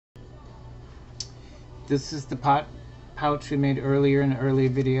This is the pouch we made earlier in an earlier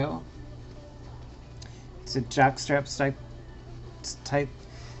video. It's a jock strap type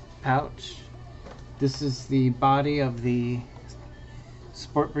pouch. This is the body of the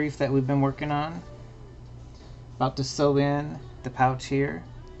sport brief that we've been working on. About to sew in the pouch here.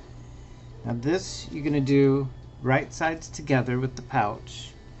 Now this you're going to do right sides together with the pouch,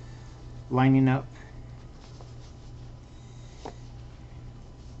 lining up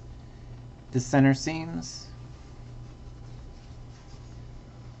the center seams.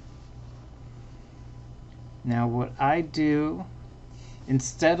 Now what I do,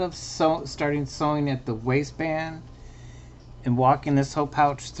 instead of starting sewing at the waistband and walking this whole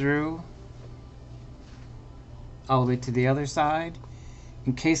pouch through all the way to the other side,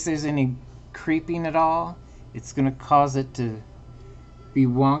 in case there's any creeping at all, it's going to cause it to be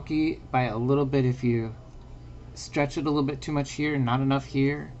wonky by a little bit if you stretch it a little bit too much here and not enough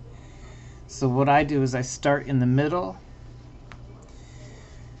here. So what I do is I start in the middle,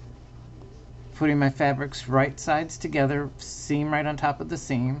 putting my fabrics right sides together, seam right on top of the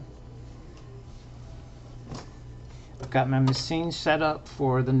seam. I've got my machine set up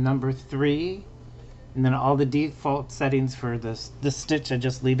for the number 3, and then all the default settings for the stitch I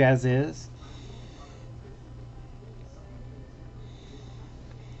just leave as is.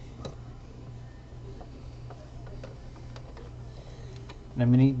 And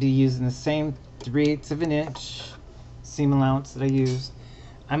I'm going to be using the same 3/8 of an inch seam allowance that I used.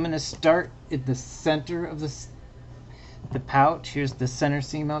 I'm going to start at the center of the pouch. Here's the center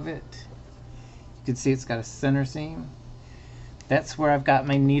seam of it. You can see it's got a center seam. That's where I've got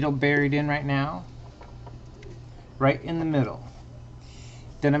my needle buried in right now, right in the middle.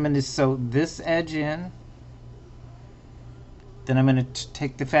 Then I'm going to sew this edge in. Then I'm going to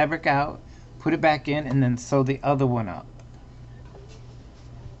take the fabric out, put it back in, and then sew the other one up.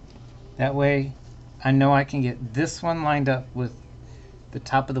 That way I know I can get this one lined up with the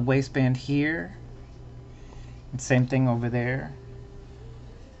top of the waistband here, and same thing over there.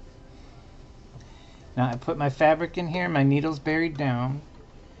 Now I put my fabric in here, my needle's buried down.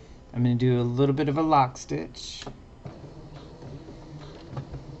 I'm going to do a little bit of a lock stitch.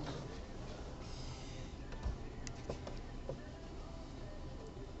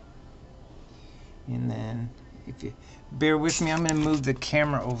 And then, if you bear with me, I'm going to move the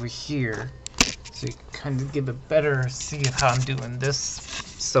camera over here so you can kind of give a better see of how I'm doing this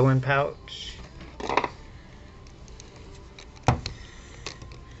sewing pouch.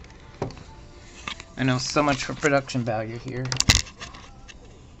 I know, so much for production value here.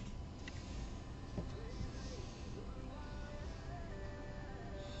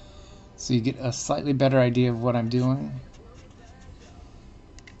 So you get a slightly better idea of what I'm doing.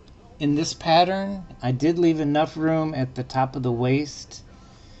 In this pattern, I did leave enough room at the top of the waist,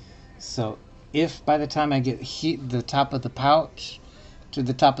 so if by the time I get the top of the pouch to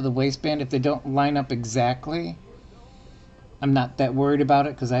the top of the waistband, if they don't line up exactly, I'm not that worried about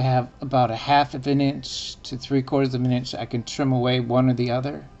it, because I have about 1/2 of an inch to 3/4 of an inch I can trim away one or the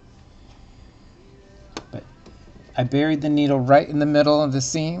other. But I buried the needle right in the middle of the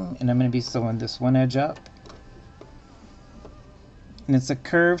seam, and I'm going to be sewing this one edge up. And it's a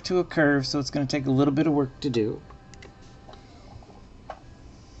curve to a curve, so it's going to take a little bit of work to do.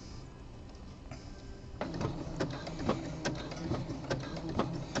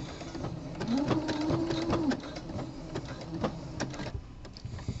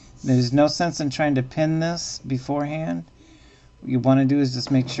 There's no sense in trying to pin this beforehand. What you want to do is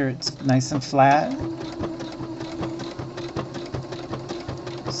just make sure it's nice and flat.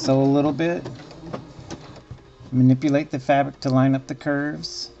 Sew a little bit. Manipulate the fabric to line up the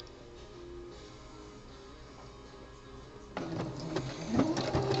curves.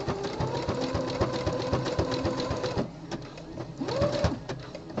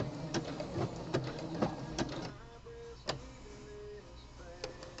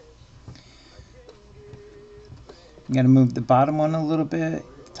 You got to move the bottom one a little bit,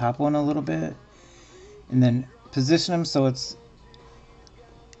 the top one a little bit, and then position them so it's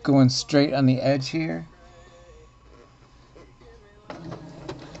going straight on the edge here.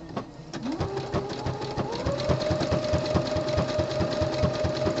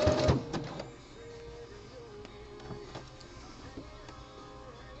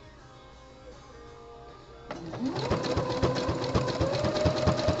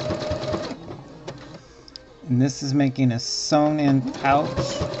 And this is making a sewn in pouch.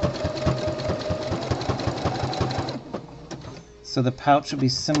 So the pouch will be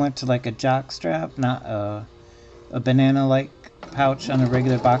similar to like a jock strap, not a banana-like pouch on a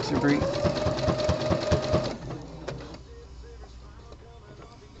regular boxer brief.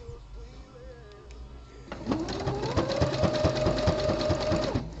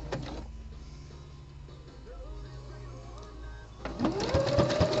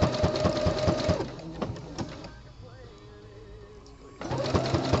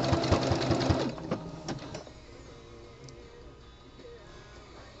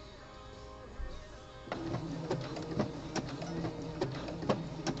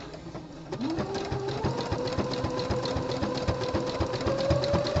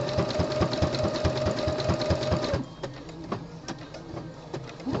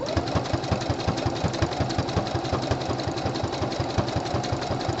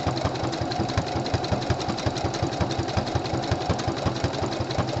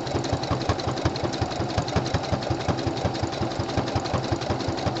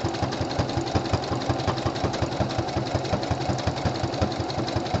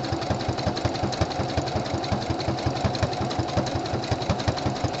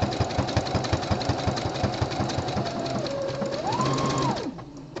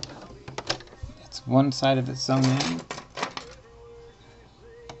 one side of it sewn in.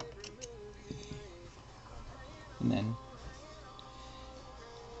 And then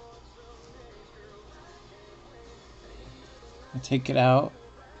I take it out.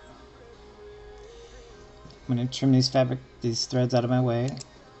 I'm going to trim these threads out of my way.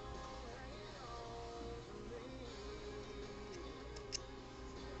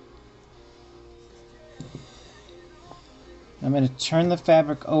 I'm going to turn the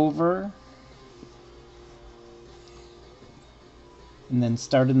fabric over and then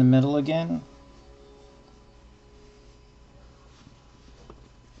start in the middle again.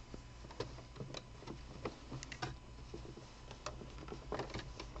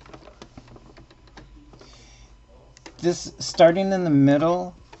 This starting in the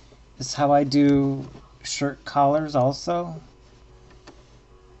middle is how I do shirt collars also.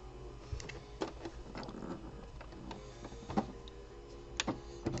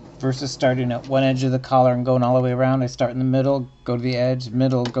 Versus starting at one edge of the collar and going all the way around, I start in the middle, go to the edge,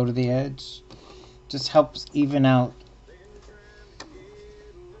 middle, go to the edge. Just helps even out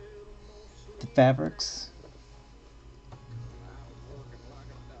the fabrics.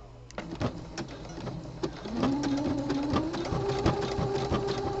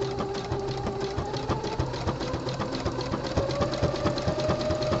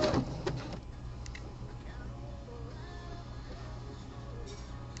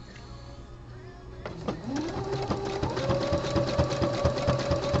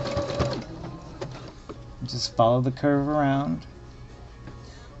 Just follow the curve around,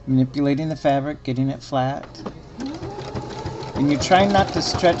 manipulating the fabric, getting it flat. And you're trying not to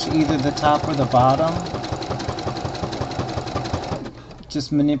stretch either the top or the bottom.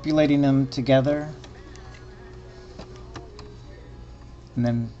 Just manipulating them together. And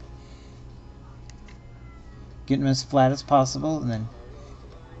then getting them as flat as possible, and then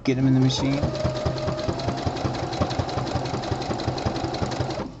get them in the machine.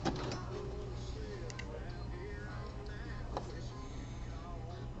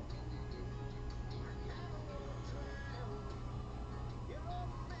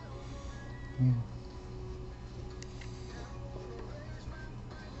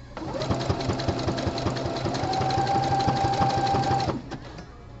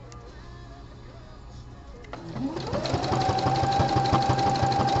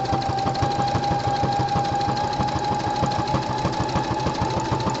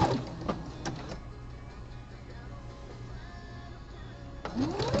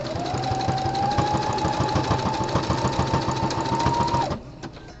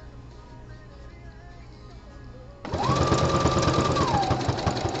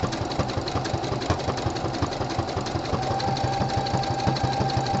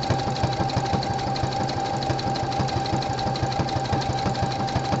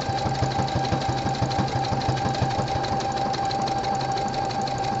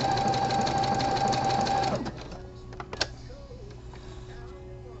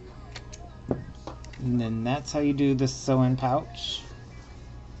 And then that's how you do the sew-in pouch.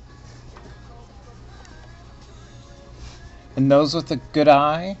 And those with a good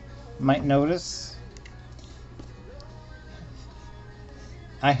eye might notice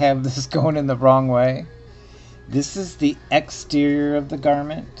I have this going in the wrong way. This is the exterior of the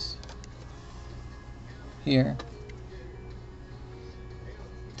garment here.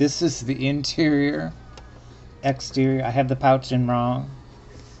 This is the interior, exterior. I have the pouch in wrong.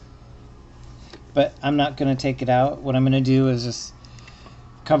 But I'm not going to take it out. What I'm going to do is just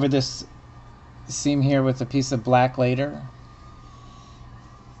cover this seam here with a piece of black later.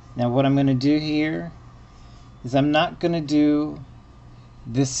 Now what I'm going to do here is I'm not going to do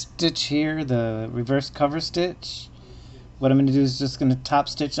this stitch here, the reverse cover stitch. What I'm going to do is just going to top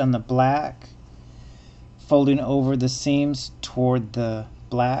stitch on the black, folding over the seams toward the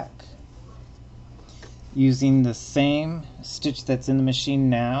black, using the same stitch that's in the machine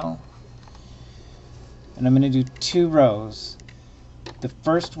now. And I'm going to do 2 rows. The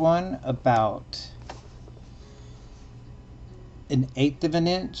first one about 1/8 of an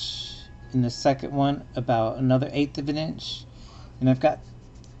inch, and the second one about another 1/8 of an inch. And I've got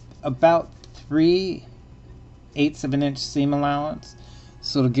about 3/8 of an inch seam allowance,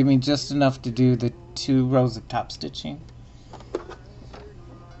 so it'll give me just enough to do the 2 rows of top stitching.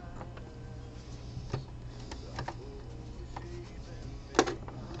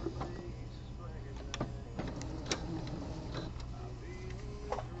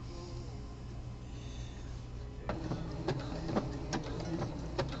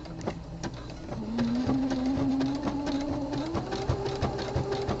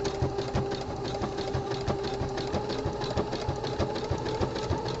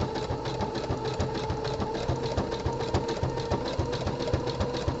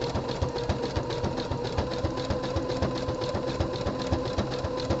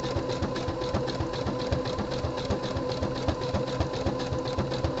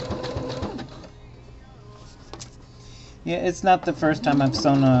 Yeah, it's not the first time I've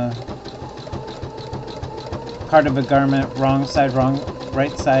sewn a part of a garment wrong side,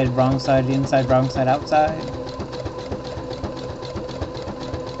 right side, wrong side, inside, wrong side, outside.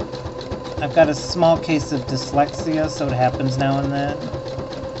 I've got a small case of dyslexia, so it happens now and then.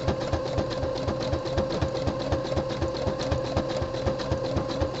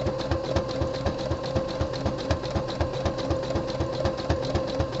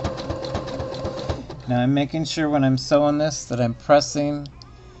 Now I'm making sure when I'm sewing this that I'm pressing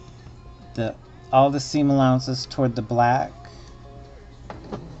all the seam allowances toward the black.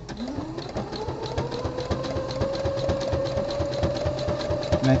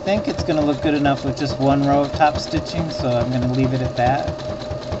 And I think it's going to look good enough with just one row of top stitching, so I'm going to leave it at that.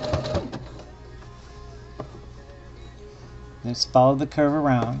 Just follow the curve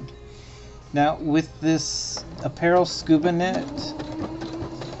around. Now with this apparel scuba knit,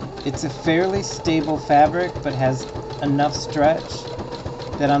 it's a fairly stable fabric but has enough stretch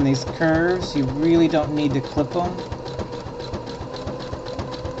that on these curves you really don't need to clip them.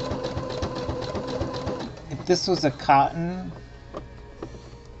 If this was a cotton,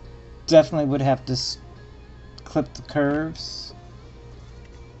 definitely would have to clip the curves.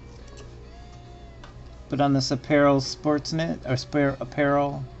 But on this apparel sports knit, or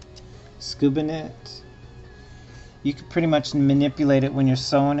apparel scuba knit, you can pretty much manipulate it when you're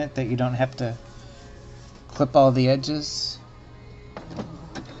sewing it that you don't have to clip all the edges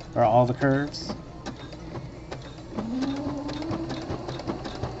or all the curves.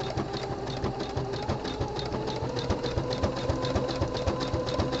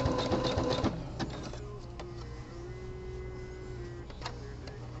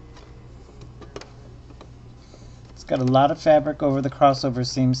 It's got a lot of fabric over the crossover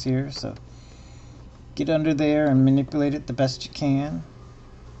seams here, so get under there and manipulate it the best you can.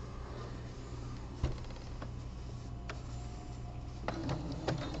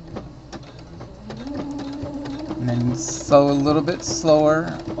 And then sew a little bit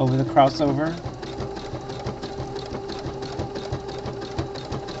slower over the crossover.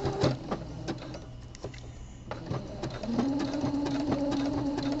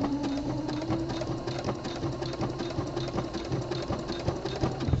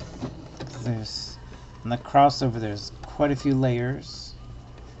 On the crossover there's quite a few layers.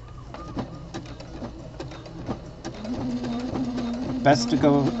 Best to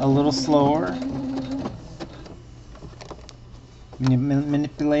go a little slower. You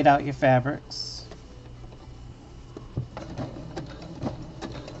manipulate out your fabrics.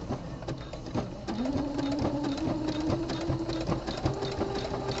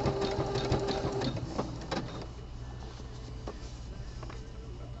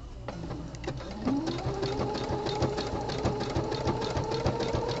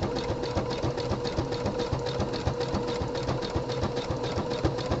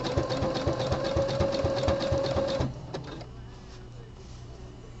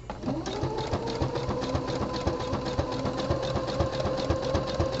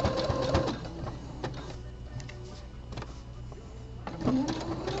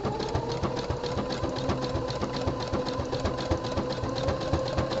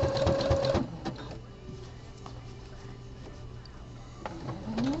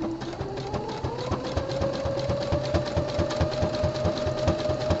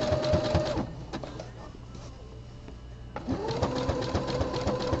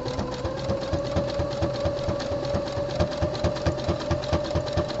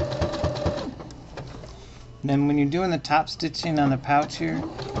 Then when you're doing the top stitching on the pouch here,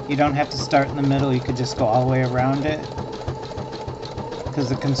 you don't have to start in the middle, you could just go all the way around it, because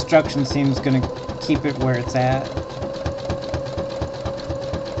the construction seam is going to keep it where it's at.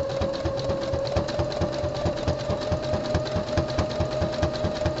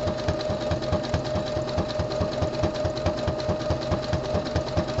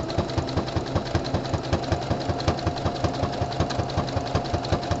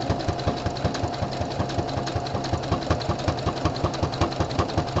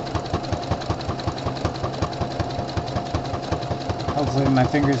 Hopefully my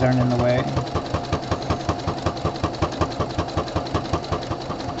fingers aren't in the way.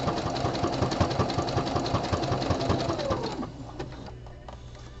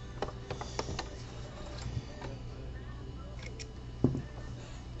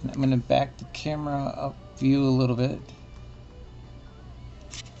 And I'm going to back the camera up view a little bit.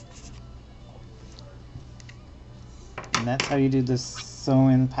 And that's how you do this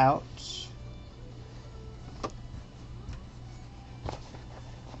sew-in pouch.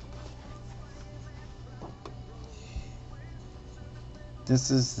 This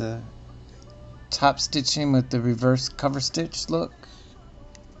is the top stitching with the reverse cover stitch look.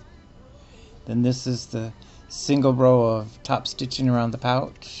 Then this is the single row of top stitching around the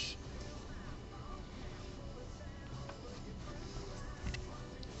pouch.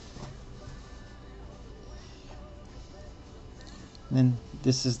 And then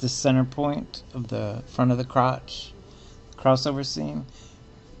this is the center point of the front of the crotch crossover seam.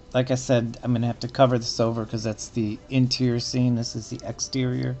 Like I said, I'm going to have to cover this over because that's the interior seam. This is the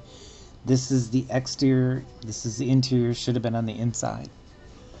exterior. This is the exterior. This is the interior. Should have been on the inside.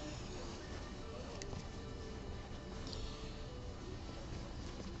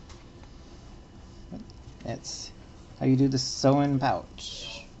 That's how you do the sew-in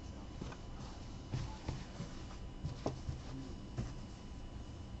pouch.